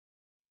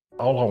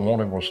All I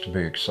wanted was to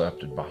be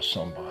accepted by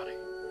somebody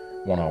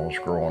when I was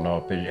growing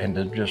up, and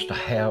to just to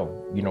have,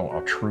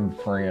 a true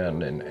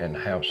friend and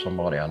have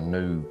somebody I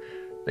knew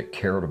that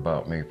cared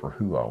about me for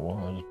who I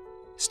was.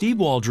 Steve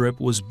Waldrip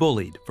was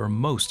bullied for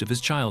most of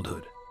his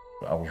childhood.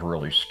 I was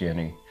really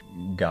skinny.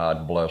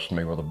 God blessed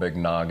me with a big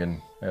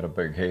noggin, had a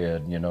big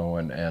head,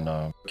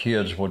 and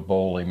kids would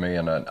bully me,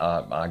 and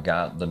I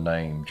got the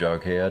name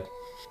Jughead.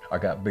 I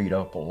got beat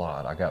up a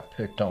lot. I got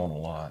picked on a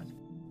lot.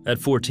 At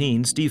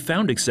 14, Steve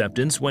found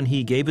acceptance when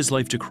he gave his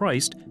life to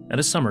Christ at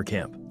a summer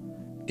camp.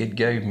 It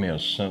gave me a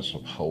sense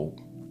of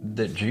hope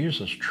that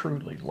Jesus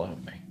truly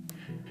loved me,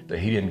 that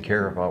he didn't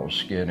care if I was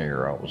skinny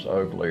or I was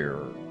ugly,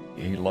 or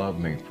he loved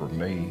me for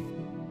me.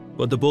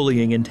 But the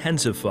bullying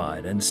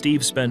intensified, and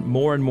Steve spent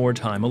more and more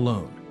time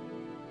alone.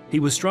 He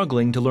was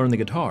struggling to learn the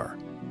guitar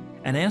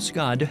and asked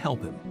God to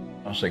help him.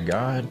 I said,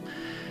 God,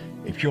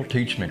 if you'll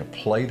teach me to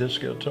play this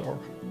guitar,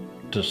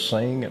 to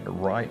sing and to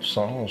write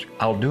songs,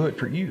 I'll do it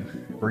for you,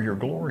 for your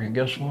glory. And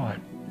guess what?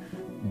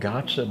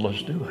 God said,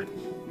 let's do it.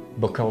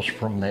 Because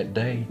from that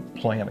day,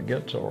 playing a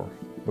guitar,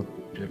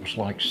 it was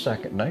like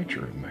second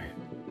nature to me.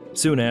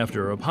 Soon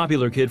after, a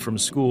popular kid from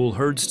school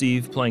heard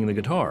Steve playing the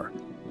guitar.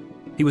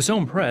 He was so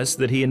impressed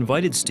that he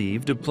invited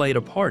Steve to play at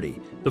a party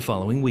the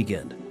following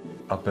weekend.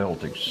 I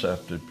felt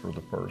accepted for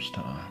the first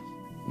time.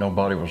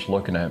 Nobody was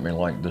looking at me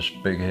like this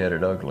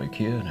big-headed, ugly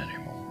kid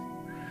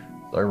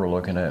anymore. They were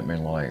looking at me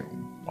like,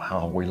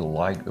 wow, we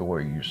like the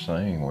way you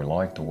sing, we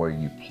like the way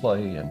you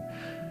play, and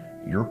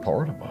you're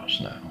part of us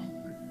now.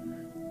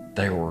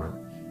 They were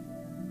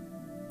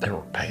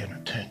paying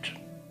attention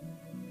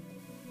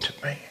to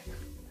me.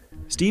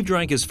 Steve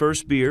drank his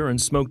first beer and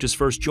smoked his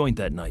first joint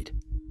that night.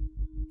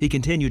 He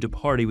continued to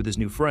party with his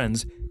new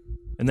friends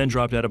and then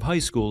dropped out of high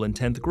school in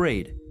 10th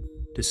grade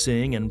to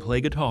sing and play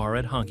guitar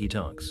at honky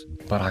tonks.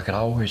 But I could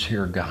always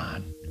hear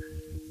God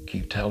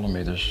keep telling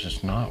me, this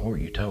is not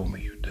what you told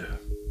me you'd do.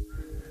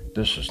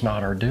 This is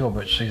not our deal.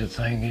 But see, the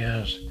thing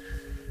is,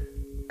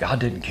 God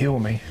didn't kill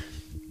me.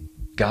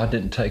 God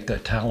didn't take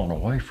that talent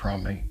away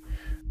from me.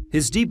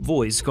 His deep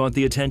voice caught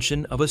the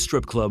attention of a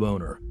strip club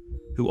owner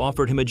who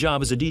offered him a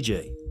job as a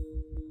DJ.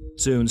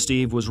 Soon,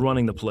 Steve was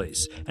running the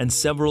place and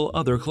several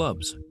other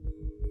clubs.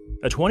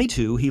 At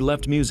 22, he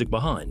left music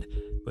behind,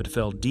 but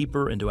fell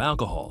deeper into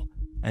alcohol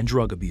and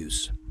drug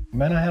abuse.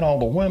 Man, I had all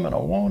the women I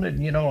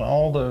wanted,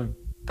 all the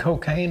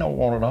cocaine I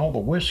wanted, all the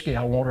whiskey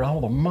I wanted, all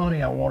the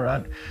money I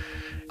wanted.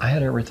 I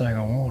had everything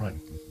I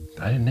wanted.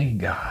 I didn't need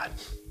God.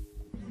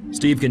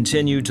 Steve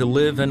continued to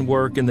live and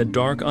work in the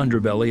dark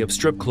underbelly of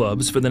strip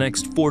clubs for the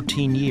next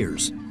 14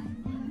 years.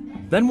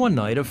 Then one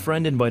night, a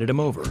friend invited him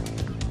over.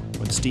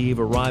 When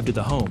Steve arrived at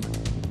the home,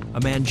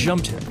 a man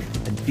jumped him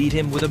and beat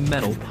him with a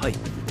metal pipe.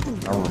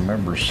 I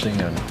remember seeing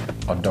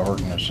a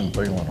darkness and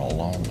feeling a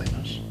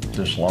loneliness.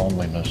 This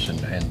loneliness and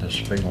this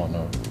feeling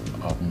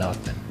of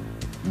nothing,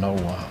 no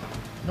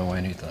love, no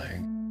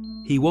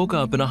anything. He woke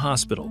up in a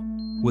hospital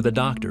with a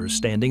doctor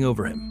standing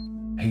over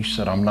him. He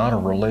said, I'm not a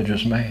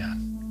religious man.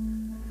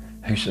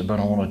 He said, but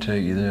I want to tell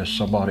you this,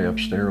 somebody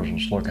upstairs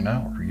was looking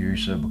out for you.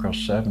 He said, because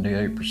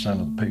 78%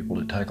 of the people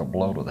that take a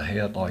blow to the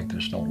head like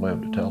this don't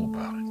live to tell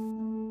about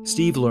it.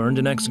 Steve learned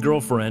an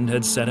ex-girlfriend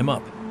had set him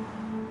up,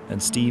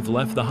 and Steve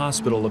left the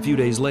hospital a few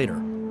days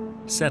later,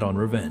 set on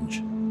revenge.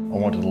 I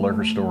went to the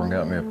liquor store and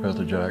got me a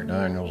fifth of Jack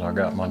Daniels. I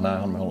got my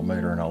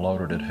 9mm and I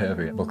loaded it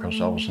heavy because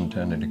I was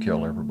intending to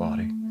kill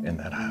everybody in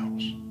that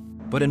house.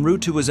 But en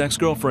route to his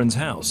ex-girlfriend's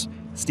house,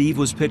 Steve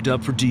was picked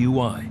up for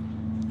DUI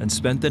and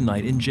spent the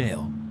night in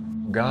jail.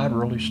 God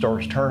really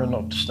starts turning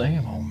up the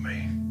steam on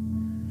me.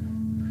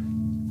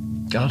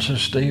 God says,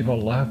 Steve, I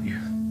love you.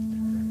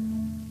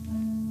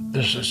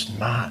 This is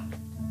not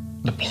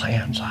the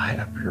plans I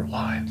have for your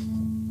life.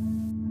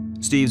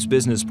 Steve's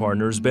business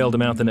partners bailed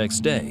him out the next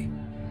day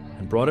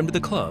and brought him to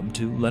the club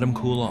to let him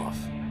cool off.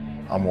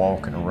 I'm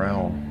walking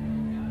around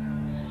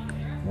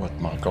with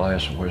my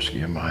glass of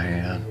whiskey in my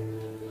hand.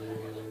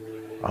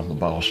 I'm the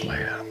boss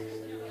man.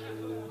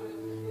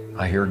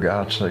 I hear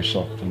God say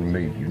something to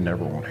me you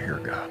never want to hear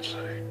God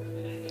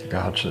say.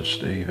 God says,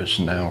 Steve, it's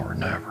now or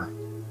never.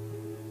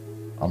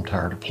 I'm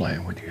tired of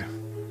playing with you.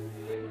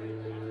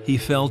 He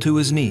fell to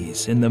his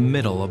knees in the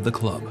middle of the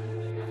club.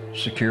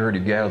 Security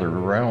gathered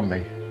around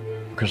me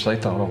because they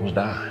thought I was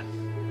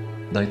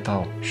dying. They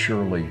thought,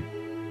 surely,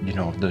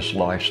 this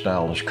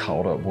lifestyle has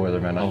caught up with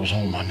him, and I was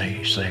on my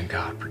knees saying,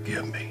 God,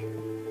 forgive me.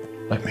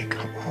 Let me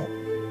come home.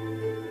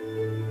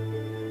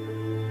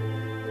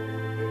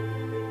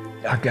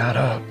 I got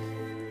up.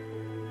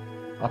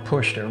 I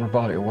pushed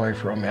everybody away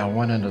from me. I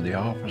went into the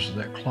office of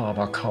that club.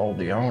 I called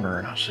the owner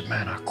and I said,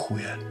 man, I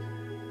quit.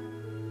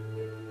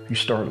 He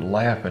started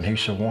laughing. He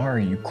said, why are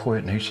you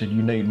quitting? He said,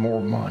 you need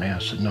more money. I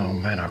said, no,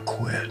 man, I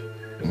quit.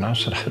 And I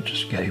said, I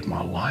just gave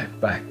my life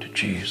back to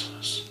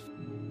Jesus.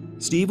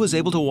 Steve was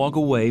able to walk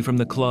away from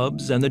the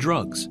clubs and the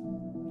drugs,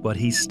 but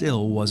he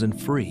still wasn't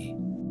free.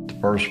 The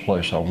first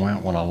place I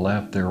went when I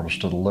left there was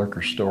to the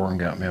liquor store and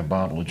got me a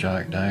bottle of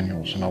Jack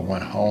Daniels. And I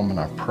went home and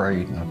I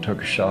prayed and I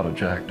took a shot of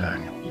Jack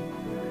Daniels.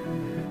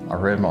 I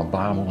read my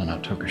Bible and I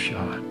took a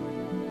shot.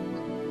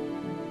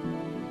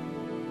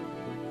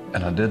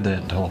 And I did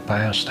that until I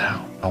passed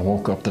out. I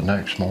woke up the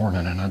next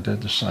morning and I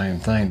did the same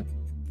thing.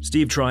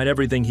 Steve tried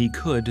everything he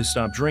could to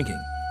stop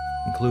drinking,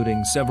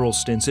 including several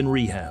stints in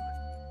rehab.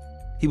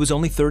 He was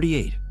only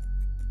 38,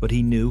 but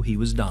he knew he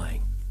was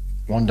dying.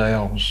 One day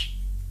I was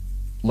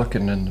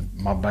looking in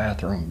my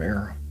bathroom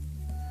mirror,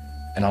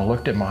 and I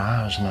looked at my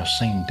eyes and I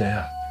seen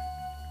death.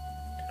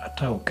 I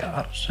told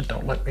God, I said,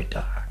 don't let me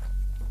die.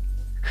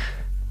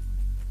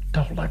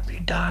 Don't let me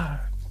die.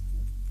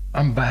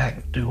 I'm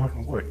back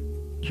doing what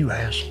you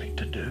asked me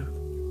to do.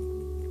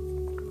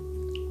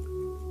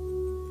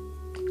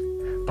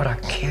 But I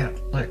can't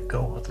let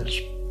go of this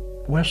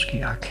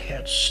whiskey. I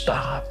can't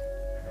stop.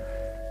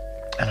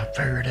 And I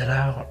figured it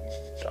out.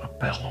 I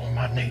fell on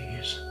my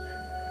knees.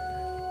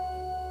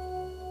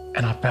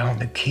 And I found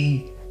the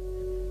key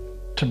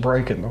to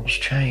breaking those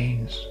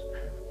chains.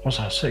 Was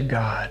I said,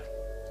 God,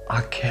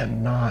 I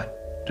cannot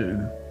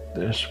do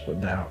this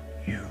without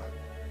you.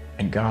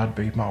 And God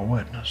be my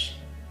witness.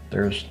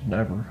 There's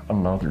never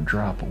another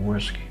drop of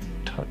whiskey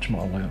touched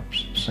my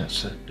lips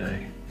since that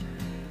day.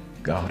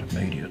 God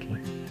immediately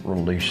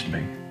released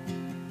me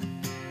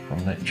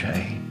from that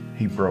chain.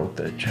 He broke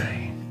that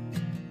chain.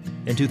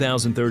 In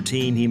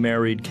 2013, he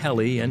married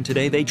Kelly, and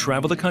today they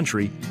travel the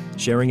country,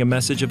 sharing a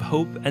message of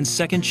hope and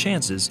second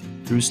chances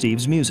through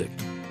Steve's music,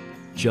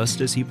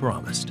 just as he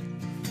promised.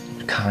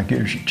 It kind of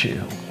gives you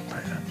chills,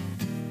 man,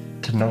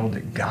 to know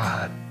that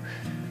God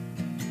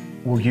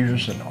will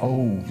use an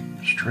old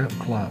strip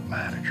club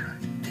manager,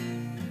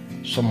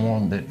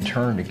 someone that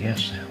turned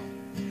against him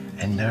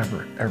and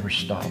never, ever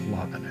stopped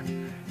loving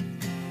him.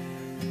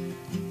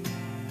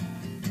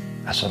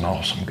 That's an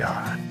awesome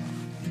God.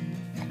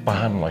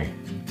 Finally,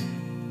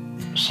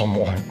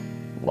 someone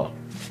loved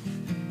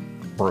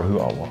for who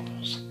I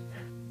was.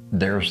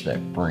 There's that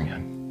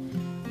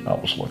friend I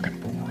was looking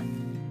for.